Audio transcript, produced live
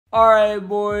Alright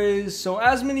boys, so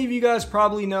as many of you guys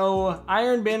probably know,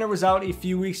 Iron Banner was out a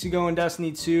few weeks ago in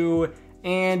Destiny 2,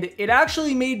 and it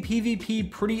actually made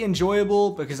PvP pretty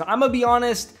enjoyable because I'm gonna be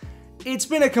honest, it's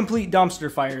been a complete dumpster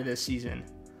fire this season.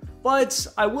 But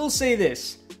I will say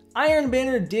this, Iron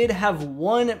Banner did have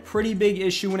one pretty big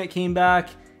issue when it came back,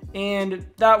 and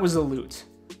that was the loot.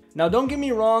 Now don't get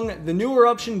me wrong, the new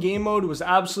Eruption game mode was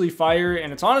absolutely fire,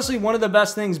 and it's honestly one of the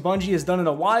best things Bungie has done in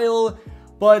a while,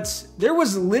 but there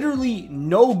was literally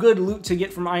no good loot to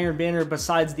get from Iron Banner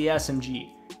besides the SMG.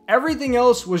 Everything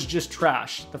else was just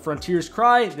trash. The Frontier's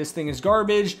Cry, this thing is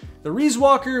garbage. The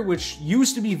Reeswalker, which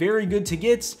used to be very good to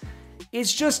get,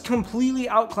 it's just completely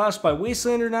outclassed by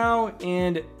Wastelander now,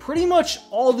 and pretty much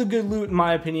all the good loot, in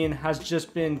my opinion, has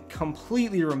just been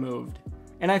completely removed.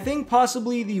 And I think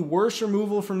possibly the worst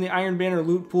removal from the Iron Banner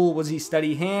loot pool was the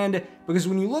Steady Hand, because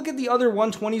when you look at the other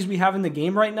 120s we have in the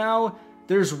game right now,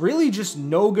 there's really just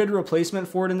no good replacement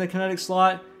for it in the kinetic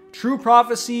slot. True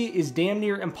Prophecy is damn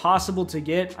near impossible to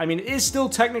get. I mean, it is still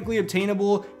technically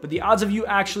obtainable, but the odds of you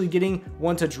actually getting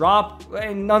one to drop,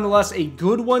 and nonetheless a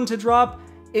good one to drop,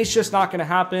 it's just not going to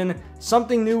happen.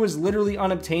 Something New is literally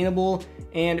unobtainable,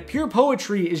 and Pure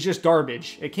Poetry is just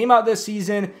garbage. It came out this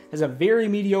season, has a very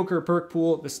mediocre perk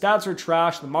pool, the stats are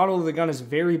trash, the model of the gun is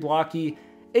very blocky.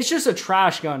 It's just a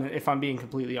trash gun if I'm being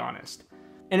completely honest.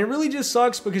 And it really just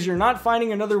sucks because you're not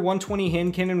finding another 120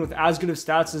 hand cannon with as good of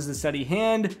stats as the Steady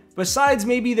Hand, besides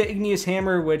maybe the Igneous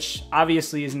Hammer, which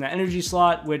obviously is in the energy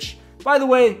slot, which, by the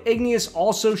way, Igneous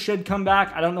also should come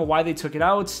back. I don't know why they took it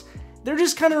out. They're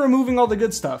just kind of removing all the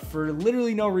good stuff for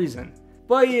literally no reason.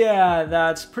 But yeah,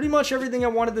 that's pretty much everything I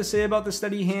wanted to say about the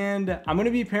Steady Hand. I'm going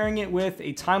to be pairing it with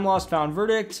a Time Lost Found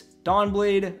Verdict,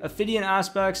 Dawnblade, Ophidian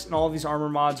Aspects, and all of these armor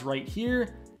mods right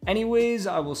here. Anyways,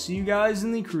 I will see you guys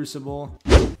in the Crucible.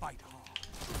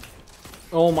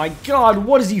 Oh my god,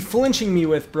 what is he flinching me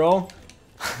with, bro?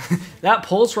 That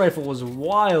pulse rifle was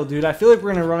wild, dude. I feel like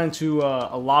we're gonna run into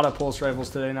a lot of pulse rifles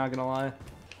today, not gonna lie.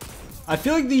 I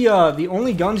feel like the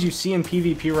only guns you see in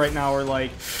PvP right now are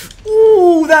like,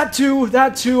 ooh, that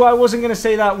too. I wasn't gonna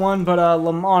say that one, but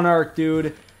Le Monarch,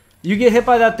 dude. You get hit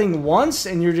by that thing once,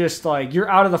 and you're just like, you're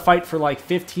out of the fight for like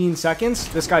 15 seconds.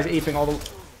 This guy's aping all the...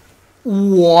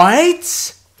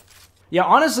 What? Yeah,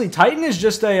 honestly, Titan is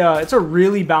just it's a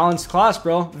really balanced class,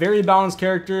 bro. Very balanced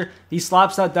character. He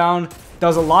slaps that down,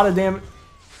 does a lot of damage.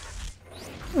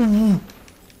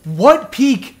 What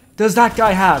peak does that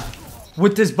guy have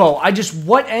with this bow?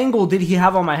 What angle did he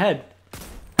have on my head?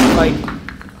 Like,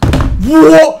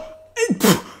 whoa!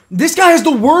 This guy has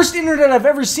the worst internet I've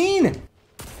ever seen.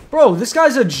 Bro, this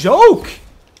guy's a joke.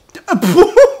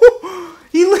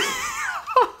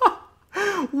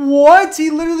 What? He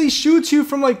literally shoots you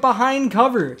from like behind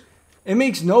cover. It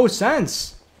makes no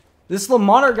sense. This Le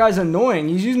Monarch guy's annoying.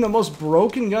 He's using the most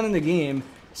broken gun in the game,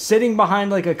 sitting behind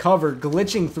like a cover,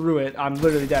 glitching through it. I'm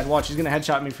literally dead. Watch, he's gonna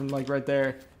headshot me from like right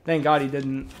there. Thank God he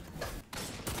didn't.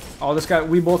 Oh, this guy,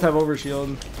 we both have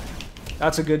overshield.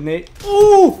 That's a good nade.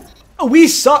 Ooh! We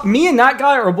suck. Me and that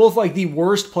guy are both like the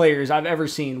worst players I've ever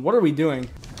seen. What are we doing?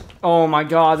 Oh my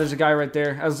God, there's a guy right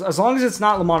there. As long as it's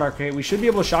not Le Monarch, okay, we should be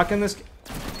able to shotgun this.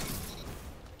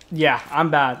 Yeah, I'm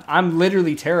bad. I'm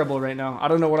literally terrible right now. I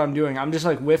don't know what I'm doing. I'm just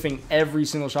like whiffing every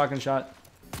single shotgun shot.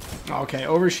 Okay,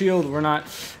 overshield, we're not...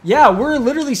 Yeah, we're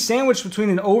literally sandwiched between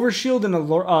an overshield and a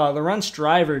Lorentz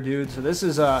driver, dude. So this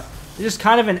is just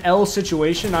kind of an L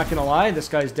situation, not gonna lie. This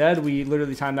guy's dead. We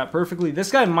literally timed that perfectly.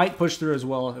 This guy might push through as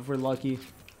well if we're lucky.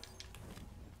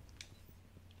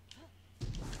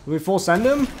 Do we full send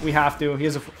him? We have to. He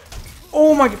has a...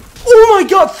 Oh my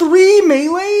god, 3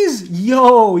 melees?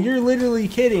 Yo, you're literally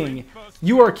kidding.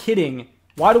 You are kidding.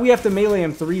 Why do we have to melee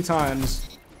him 3 times?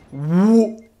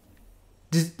 Whoa.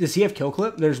 Does he have kill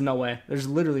clip? There's no way. There's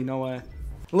literally no way.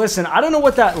 Listen, I don't know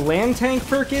what that land tank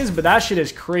perk is, but that shit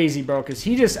is crazy, bro, because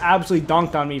he just absolutely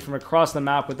dunked on me from across the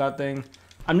map with that thing.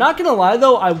 I'm not gonna lie,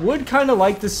 though, I would kind of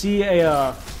like to see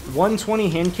a 120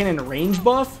 hand cannon range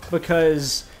buff,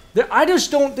 because... I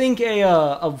just don't think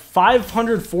a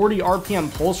 540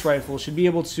 RPM pulse rifle should be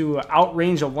able to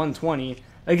outrange a 120.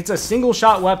 Like, it's a single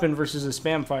shot weapon versus a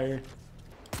spam fire.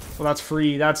 Well, that's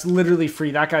free. That's literally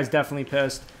free. That guy's definitely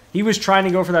pissed. He was trying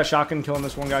to go for that shotgun, killing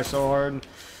this one guy so hard.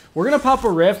 We're going to pop a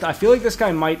rift. I feel like this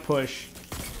guy might push.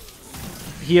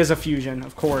 He has a fusion,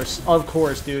 of course. Of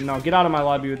course, dude. No, get out of my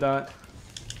lobby with that.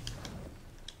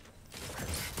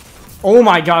 Oh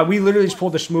my god, we literally just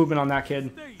pulled the schmovement on that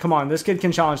kid. Come on, this kid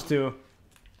can challenge too.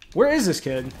 Where is this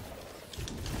kid?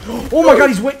 Oh my god,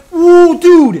 he's way... Ooh,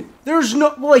 dude! There's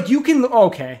no... Like, you can...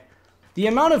 Okay. The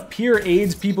amount of pure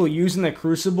aids people use in the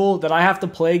Crucible that I have to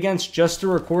play against just to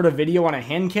record a video on a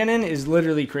hand cannon is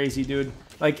literally crazy, dude.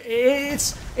 Like,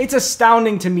 it's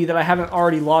astounding to me that I haven't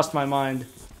already lost my mind.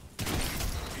 Keep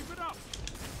it up.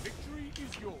 Victory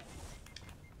is yours.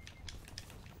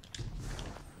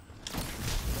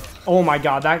 Oh my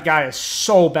god, that guy is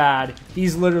so bad.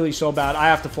 He's literally so bad. I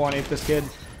have to full on ape this kid.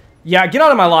 Yeah, get out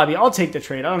of my lobby. I'll take the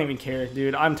trade. I don't even care,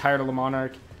 dude. I'm tired of the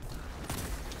Monarch.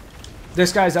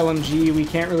 This guy's LMG. We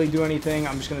can't really do anything.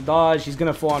 I'm just going to dodge. He's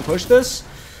going to full on push this.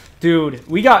 Dude,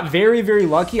 we got very, very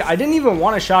lucky. I didn't even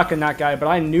want to shotgun that guy, but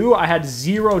I knew I had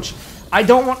zero... I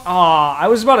don't want... I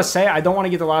was about to say I don't want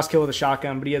to get the last kill with a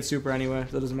shotgun, but he had super anyway.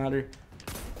 So that doesn't matter.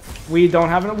 We don't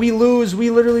have it. We lose. We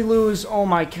literally lose. Oh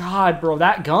my god, bro.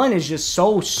 That gun is just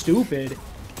so stupid.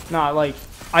 Nah, like,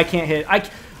 I can't hit.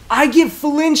 I get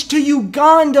flinched to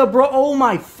Uganda, bro. Oh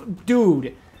my...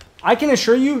 Dude. I can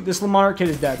assure you, this Lamar kid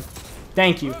is dead.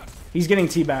 Thank you. He's getting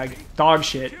teabagged. Dog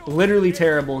shit. Literally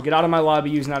terrible. Get out of my lobby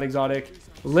using that exotic.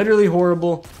 Literally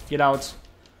horrible. Get out.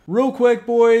 Real quick,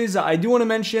 boys, I do want to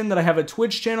mention that I have a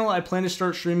Twitch channel I plan to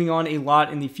start streaming on a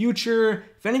lot in the future.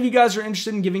 If any of you guys are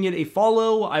interested in giving it a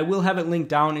follow, I will have it linked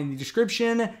down in the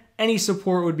description. Any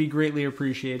support would be greatly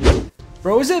appreciated.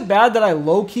 Bro, is it bad that I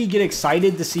low-key get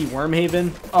excited to see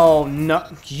Wormhaven? Oh, no.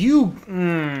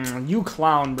 You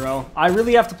clown, bro. I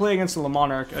really have to play against the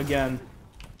Monarch again.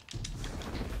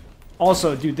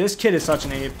 Also, dude, this kid is such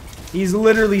an ape. He's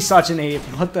literally such an ape.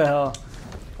 What the hell?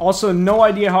 Also, no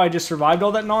idea how I just survived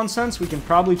all that nonsense. We can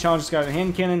probably challenge this guy with a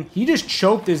hand cannon. He just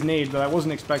choked his nade, but I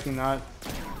wasn't expecting that.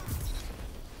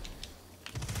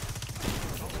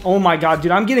 Oh my god,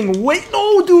 dude, I'm getting way...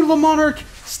 No, dude, the Monarch!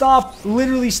 Stop.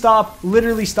 Literally stop.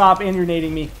 Literally stop. And you're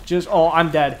nading me. Just... Oh, I'm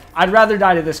dead. I'd rather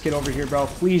die to this kid over here, bro.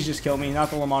 Please just kill me,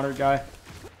 not the Monarch guy.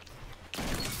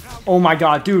 Oh my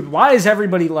god, dude, why is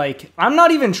everybody like... I'm not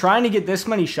even trying to get this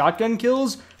many shotgun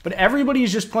kills, but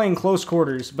everybody's just playing close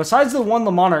quarters, besides the one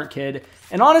Monarch kid.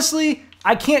 And honestly,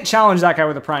 I can't challenge that guy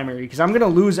with a primary, because I'm going to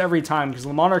lose every time, because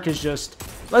Monarch is just...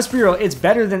 Let's be real, it's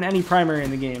better than any primary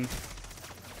in the game.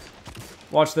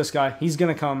 Watch this guy. He's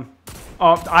going to come.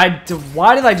 Oh,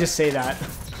 why did I just say that?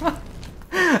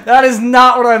 That is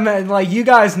not what I meant. Like, you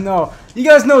guys know. You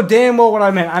guys know damn well what I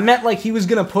meant. I meant like he was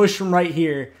going to push from right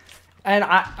here. And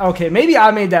okay, maybe I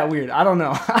made that weird. I don't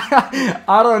know.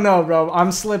 I don't know, bro.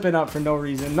 I'm slipping up for no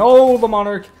reason. No, the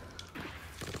Monarch.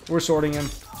 We're sorting him.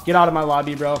 Get out of my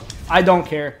lobby, bro. I don't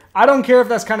care. I don't care if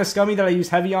that's kind of scummy that I use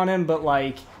heavy on him, but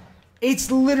like,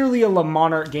 it's literally a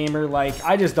Monarch gamer. Like,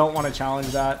 I just don't want to challenge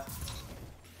that.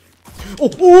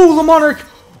 Oh, Monarch.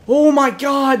 Oh my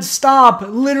god, stop.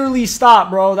 Literally stop,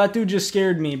 bro. That dude just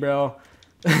scared me, bro.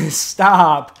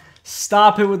 Stop.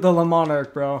 Stop it with the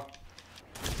Monarch, bro.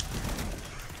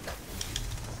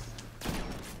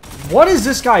 What is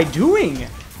this guy doing?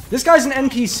 This guy's an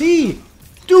NPC.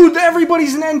 Dude,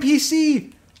 everybody's an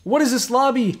NPC. What is this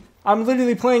lobby? I'm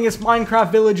literally playing as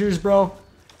Minecraft villagers, bro.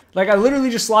 Like, I literally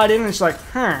just slide in and it's like,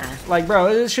 Like,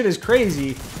 bro, this shit is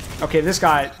crazy. Okay, this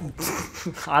guy...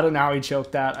 I don't know how he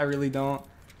choked that. I really don't.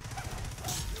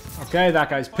 Okay, that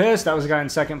guy's pissed. That was a guy in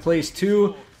second place,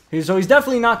 too. So he's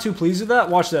definitely not too pleased with that.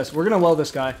 Watch this. We're going to well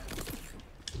this guy.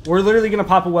 We're literally going to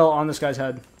pop a well on this guy's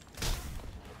head.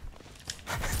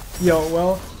 Yo,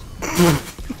 well.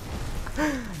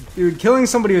 Dude, killing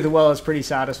somebody with a well is pretty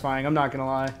satisfying. I'm not going to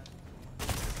lie.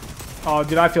 Oh,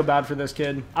 dude, I feel bad for this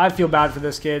kid. I feel bad for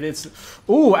this kid. It's...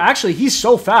 Ooh, actually, he's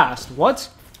so fast. What?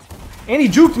 And he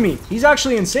juked me. He's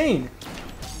actually insane.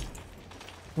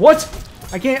 What?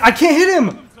 I can't hit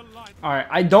him. All right,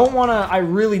 I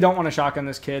really don't want to shotgun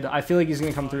this kid. I feel like he's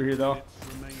going to come through here, though.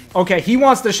 Okay, he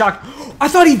wants the shock. I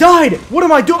thought he died. What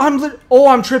am I doing?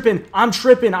 I'm tripping. I'm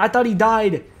tripping. I thought he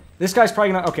died. This guy's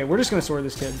probably going to... Okay, we're just going to sword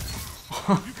this kid.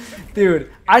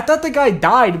 Dude, I thought the guy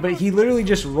died, but he literally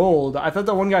just rolled. I thought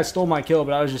that one guy stole my kill,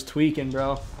 but I was just tweaking,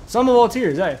 bro. Some of all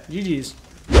tears, hey, GG's.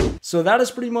 So that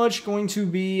is pretty much going to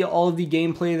be all of the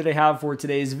gameplay that I have for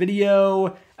today's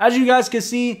video. As you guys can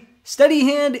see, Steady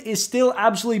Hand is still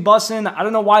absolutely bussin'. I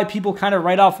don't know why people kind of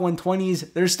write off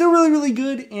 120s. They're still really, really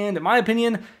good, and in my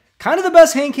opinion, kind of the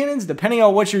best hand cannons, depending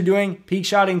on what you're doing. Peak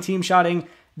shotting, team shotting,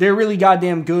 they're really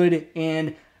goddamn good,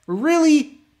 and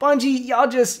really... Bungie,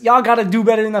 y'all gotta do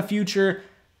better in the future.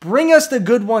 Bring us the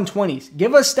good 120s.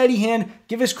 Give us Steady Hand.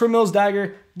 Give us Criminal's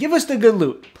Dagger. Give us the good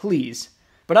loot, please.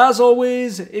 But as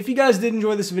always, if you guys did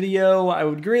enjoy this video, I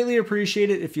would greatly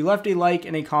appreciate it if you left a like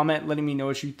and a comment letting me know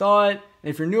what you thought. And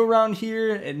if you're new around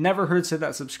here, it never hurts to hit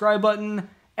that subscribe button.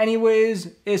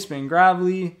 Anyways, it's been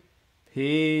Gravely.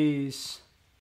 Peace.